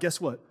of God, guess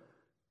what?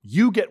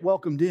 You get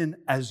welcomed in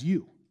as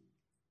you.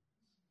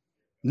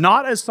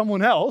 not as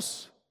someone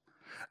else,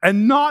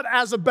 and not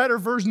as a better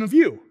version of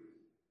you.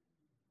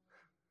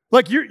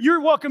 Like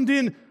you're welcomed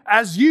in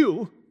as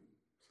you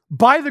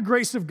by the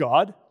grace of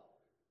God,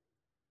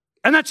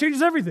 and that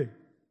changes everything.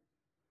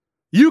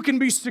 You can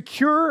be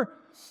secure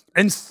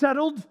and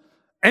settled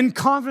and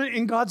confident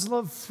in God's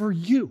love for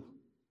you.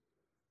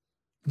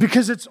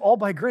 Because it's all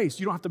by grace.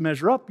 You don't have to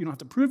measure up. You don't have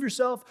to prove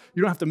yourself.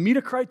 You don't have to meet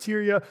a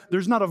criteria.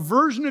 There's not a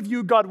version of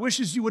you God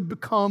wishes you would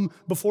become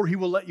before he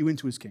will let you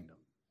into his kingdom.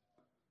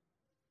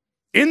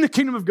 In the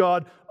kingdom of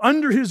God,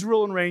 under his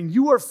rule and reign,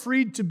 you are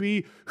freed to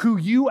be who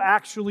you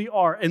actually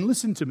are. And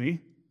listen to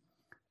me,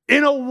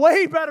 in a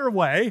way better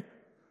way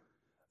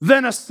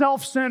than a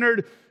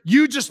self-centered,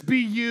 you just be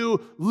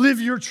you,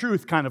 live your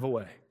truth kind of a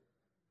way.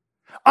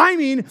 I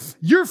mean,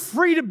 you're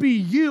free to be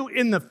you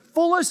in the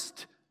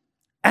fullest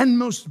and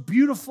most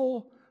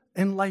beautiful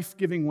and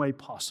life-giving way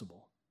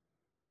possible.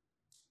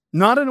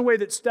 Not in a way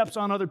that steps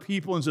on other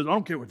people and says, I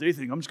don't care what they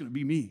think, I'm just going to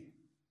be me.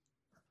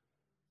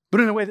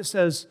 But in a way that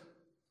says,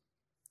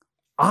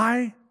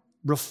 I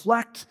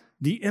reflect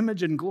the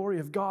image and glory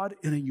of God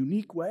in a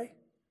unique way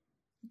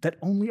that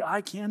only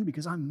I can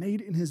because I'm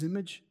made in his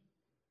image.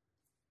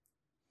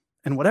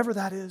 And whatever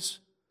that is,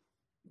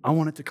 I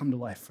want it to come to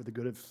life for the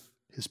good of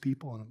his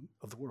people and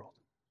of the world.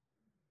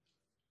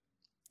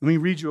 Let me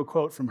read you a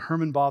quote from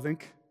Herman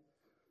Bavinck.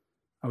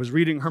 I was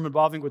reading Herman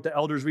Bavinck with the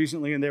elders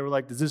recently, and they were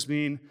like, does this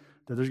mean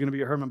that there's going to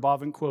be a Herman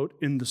Bavinck quote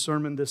in the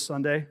sermon this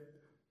Sunday?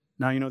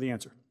 Now you know the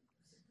answer.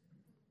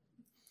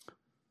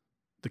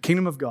 The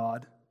kingdom of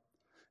God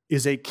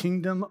is a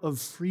kingdom of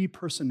free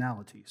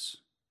personalities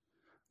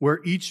where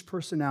each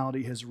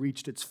personality has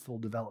reached its full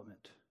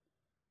development.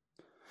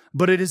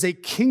 But it is a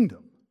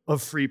kingdom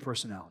of free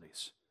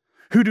personalities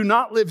who do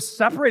not live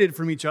separated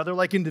from each other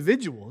like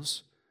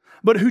individuals,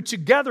 but who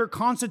together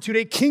constitute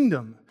a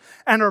kingdom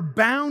and are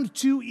bound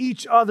to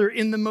each other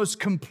in the most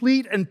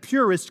complete and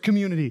purest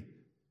community.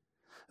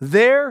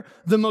 There,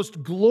 the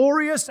most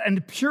glorious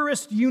and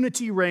purest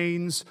unity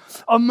reigns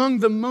among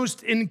the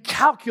most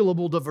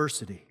incalculable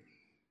diversity.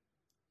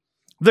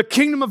 The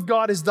kingdom of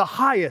God is the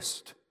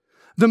highest,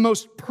 the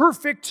most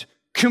perfect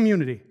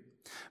community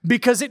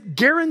because it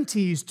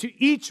guarantees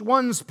to each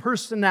one's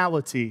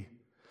personality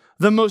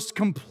the most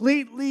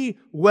completely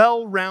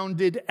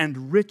well-rounded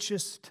and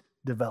richest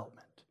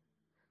development.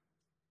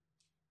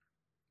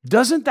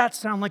 Doesn't that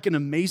sound like an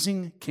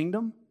amazing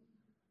kingdom?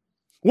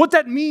 What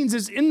that means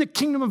is in the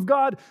kingdom of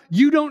God,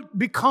 you don't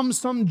become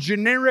some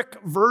generic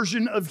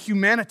version of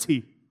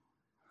humanity.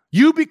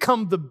 You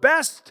become the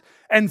best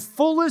and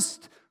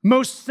fullest,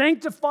 most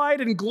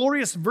sanctified and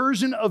glorious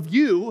version of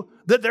you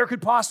that there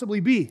could possibly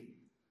be.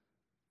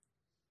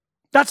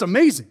 That's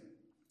amazing.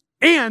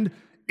 And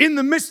in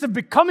the midst of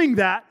becoming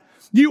that,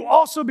 you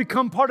also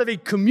become part of a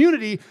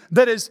community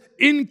that is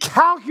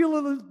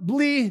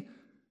incalculably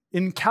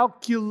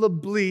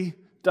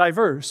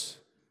diverse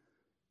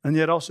and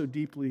yet also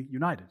deeply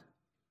united.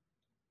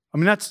 I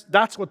mean,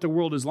 that's what the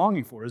world is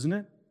longing for, isn't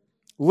it?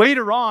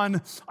 Later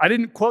on, I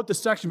didn't quote the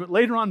section, but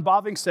later on,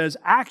 Bavinck says,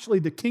 actually,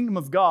 the kingdom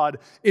of God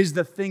is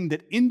the thing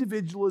that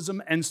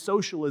individualism and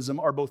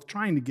socialism are both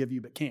trying to give you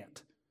but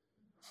can't.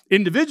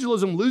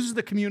 Individualism loses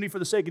the community for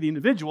the sake of the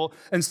individual,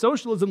 and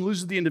socialism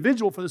loses the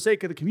individual for the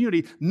sake of the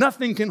community.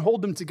 Nothing can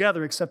hold them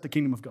together except the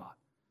kingdom of God.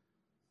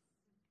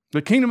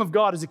 The kingdom of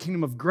God is a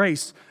kingdom of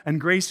grace, and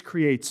grace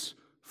creates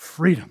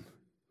freedom.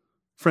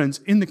 Friends,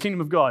 in the kingdom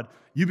of God,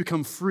 you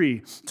become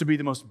free to be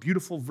the most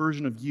beautiful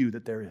version of you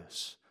that there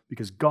is,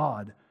 because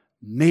God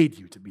made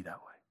you to be that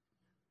way.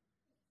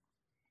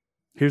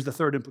 Here's the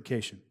third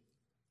implication.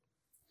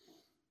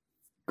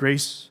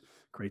 Grace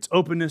creates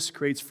openness,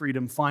 creates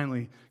freedom.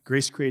 Finally,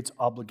 grace creates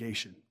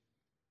obligation.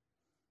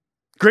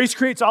 Grace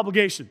creates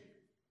obligation.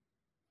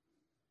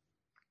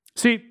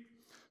 See,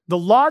 the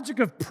logic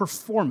of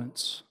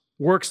performance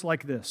works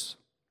like this.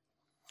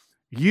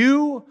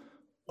 You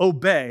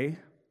obey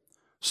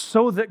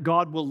so that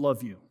God will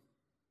love you.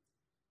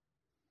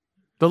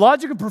 The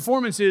logic of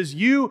performance is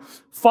you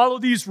follow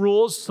these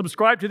rules,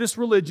 subscribe to this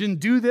religion,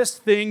 do this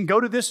thing, go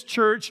to this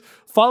church,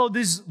 follow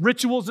these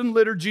rituals and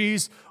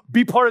liturgies,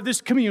 be part of this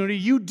community.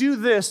 You do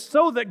this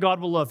so that God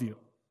will love you.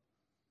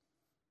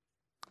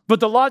 But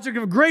the logic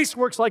of grace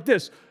works like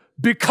this.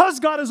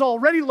 Because God has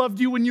already loved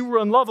you when you were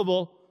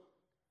unlovable,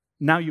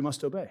 now you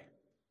must obey.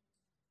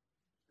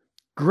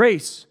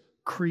 Grace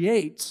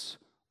creates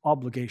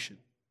obligation.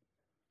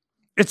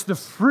 It's the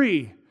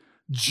free,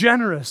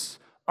 generous,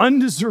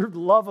 undeserved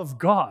love of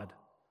God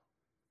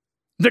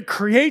that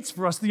creates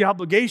for us the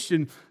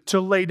obligation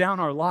to lay down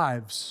our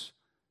lives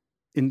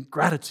in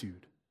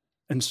gratitude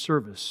and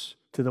service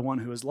to the one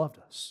who has loved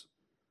us.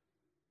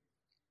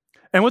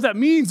 And what that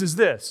means is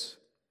this.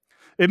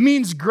 It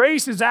means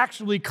grace is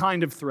actually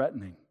kind of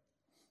threatening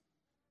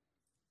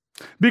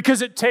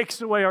because it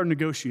takes away our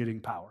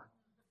negotiating power,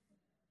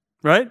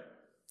 right?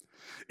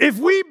 If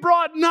we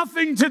brought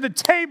nothing to the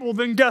table,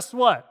 then guess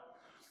what?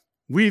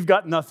 We've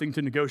got nothing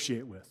to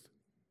negotiate with.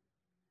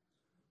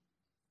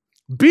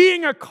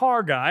 Being a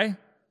car guy,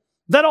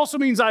 that also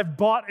means I've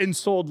bought and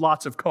sold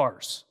lots of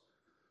cars.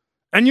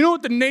 And you know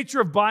what the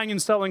nature of buying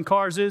and selling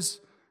cars is?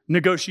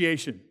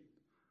 Negotiation.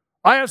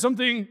 I have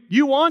something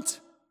you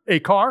want, a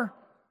car.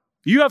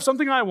 You have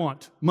something I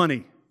want,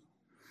 money.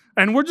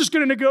 And we're just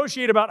going to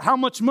negotiate about how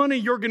much money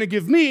you're going to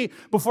give me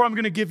before I'm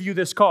going to give you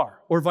this car,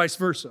 or vice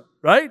versa,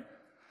 right?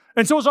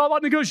 And so it's all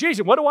about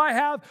negotiation. What do I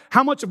have?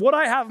 How much of what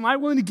I have am I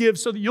willing to give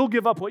so that you'll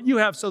give up what you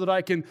have so that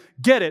I can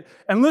get it?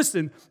 And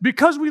listen,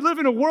 because we live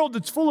in a world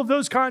that's full of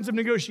those kinds of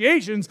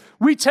negotiations,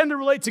 we tend to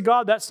relate to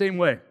God that same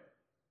way.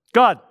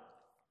 God,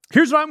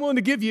 here's what I'm willing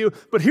to give you,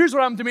 but here's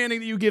what I'm demanding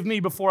that you give me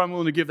before I'm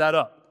willing to give that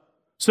up.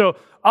 So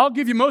I'll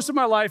give you most of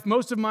my life,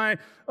 most of my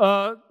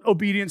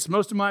obedience,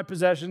 most of my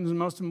possessions, and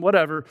most of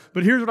whatever,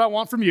 but here's what I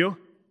want from you.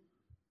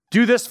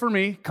 Do this for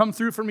me. Come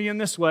through for me in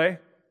this way.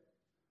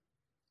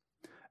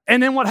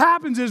 And then what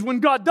happens is when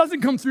God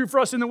doesn't come through for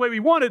us in the way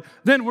we wanted,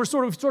 then we're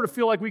sort of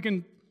feel like we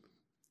can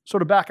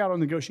sort of back out on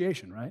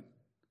negotiation, right?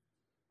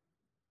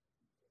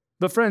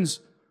 But friends,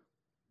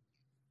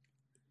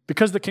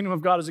 because the kingdom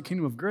of God is a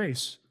kingdom of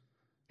grace,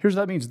 here's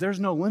what that means. There's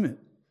no limit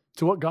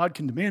to what God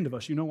can demand of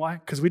us. You know why?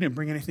 Because we didn't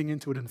bring anything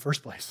into it in the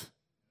first place.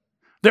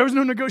 There was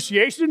no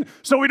negotiation,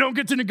 so we don't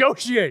get to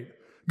negotiate.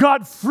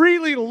 God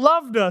freely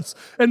loved us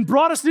and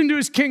brought us into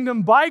his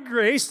kingdom by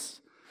grace,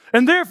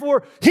 and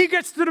therefore, he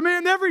gets to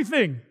demand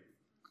everything.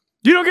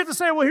 You don't get to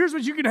say, well, here's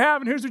what you can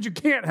have and here's what you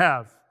can't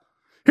have.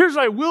 Here's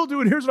what I will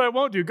do and here's what I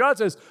won't do. God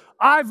says,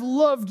 I've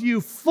loved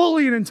you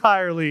fully and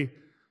entirely,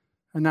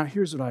 and now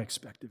here's what I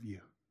expect of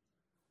you.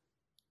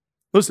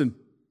 Listen,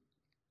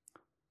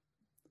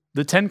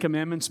 the Ten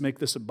Commandments make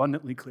this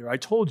abundantly clear. I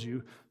told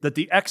you that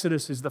the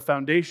Exodus is the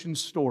foundation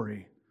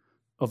story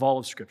of all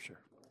of Scripture.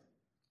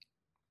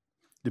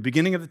 The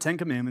beginning of the Ten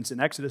Commandments in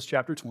Exodus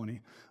chapter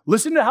 20.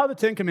 Listen to how the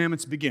Ten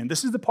Commandments begin.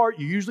 This is the part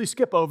you usually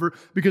skip over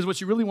because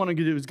what you really want to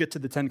do is get to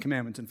the Ten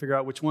Commandments and figure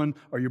out which one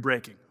are you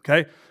breaking,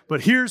 okay?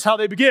 But here's how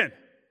they begin.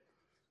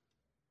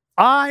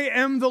 I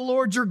am the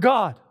Lord your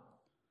God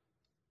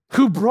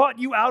who brought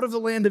you out of the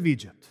land of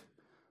Egypt,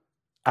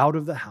 out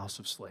of the house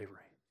of slavery.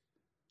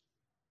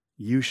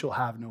 You shall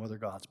have no other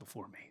gods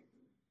before me.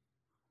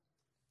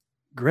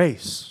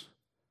 Grace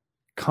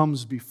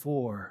comes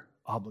before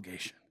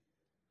obligation.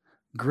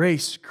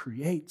 Grace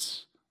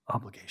creates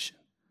obligation.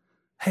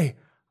 Hey,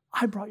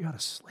 I brought you out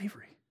of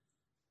slavery.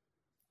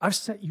 I've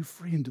set you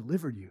free and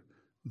delivered you.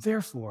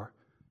 Therefore,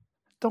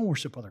 don't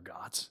worship other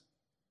gods.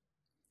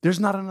 There's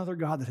not another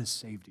God that has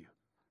saved you.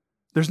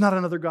 There's not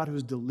another God who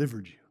has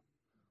delivered you.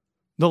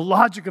 The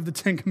logic of the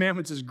Ten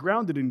Commandments is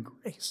grounded in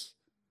grace.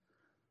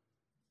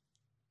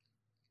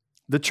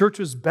 The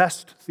church's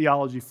best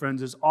theology,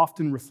 friends, is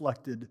often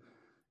reflected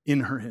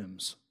in her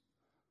hymns.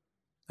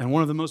 And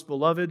one of the most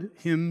beloved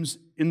hymns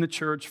in the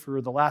church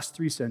for the last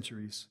 3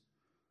 centuries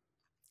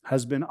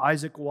has been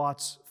Isaac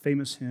Watts'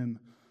 famous hymn,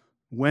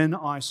 When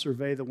I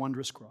Survey the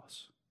Wondrous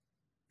Cross,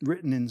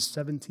 written in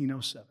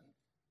 1707.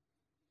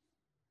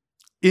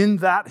 In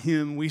that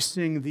hymn, we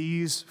sing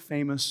these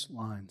famous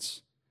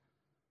lines.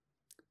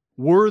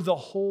 Were the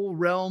whole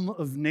realm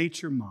of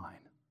nature mine,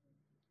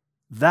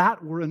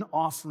 that were an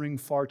offering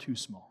far too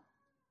small.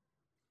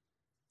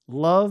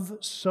 Love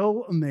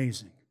so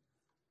amazing,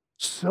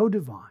 so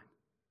divine,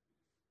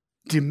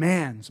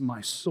 demands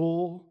my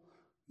soul,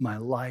 my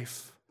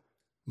life,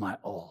 my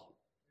all.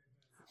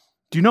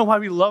 Do you know why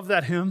we love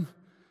that hymn?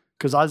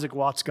 Because Isaac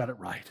Watts got it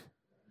right.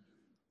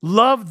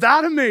 Love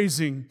that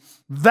amazing,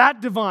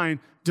 that divine,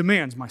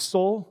 demands my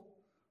soul,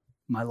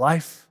 my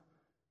life,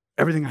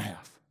 everything I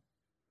have.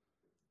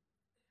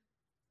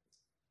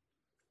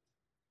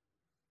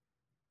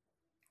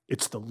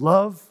 It's the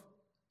love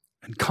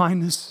and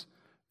kindness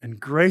and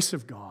grace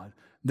of God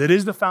that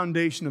is the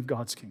foundation of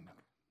God's kingdom.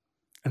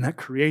 And that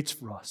creates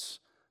for us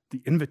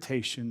the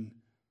invitation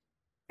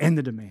and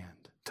the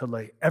demand to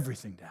lay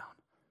everything down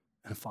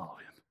and follow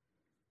him.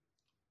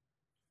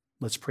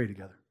 Let's pray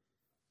together.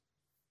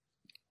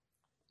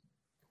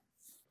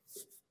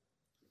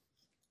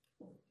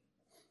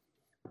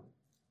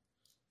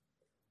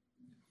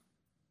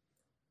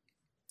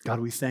 God,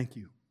 we thank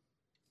you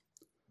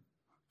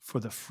for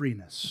the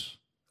freeness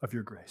of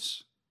your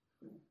grace,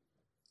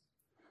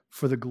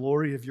 for the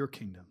glory of your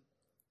kingdom,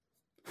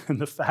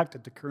 and the fact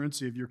that the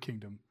currency of your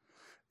kingdom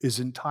is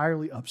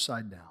entirely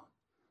upside down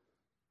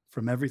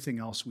from everything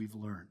else we've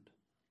learned.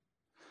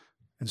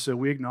 And so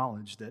we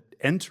acknowledge that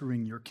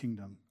entering your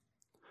kingdom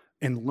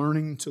and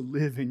learning to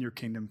live in your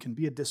kingdom can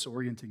be a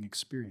disorienting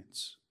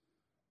experience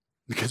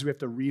because we have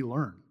to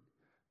relearn.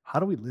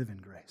 How do we live in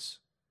grace?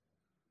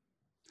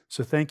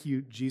 So thank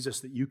you,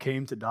 Jesus, that you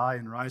came to die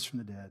and rise from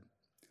the dead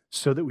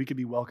so that we could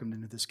be welcomed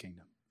into this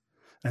kingdom.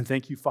 And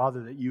thank you,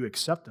 Father, that you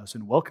accept us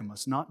and welcome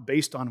us, not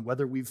based on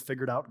whether we've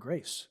figured out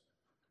grace,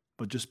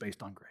 but just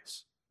based on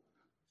grace.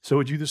 So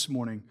would you this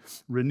morning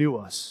renew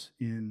us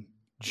in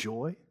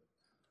joy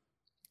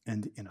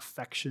and in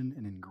affection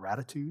and in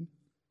gratitude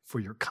for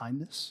your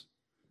kindness?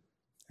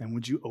 And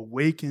would you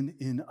awaken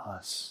in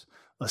us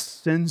a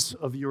sense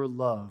of your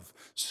love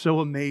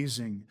so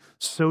amazing,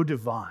 so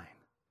divine,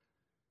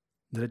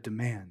 that it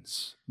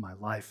demands my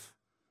life,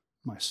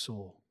 my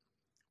soul,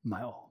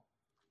 my all,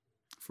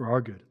 for our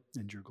good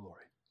and your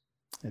glory.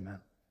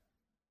 Amen.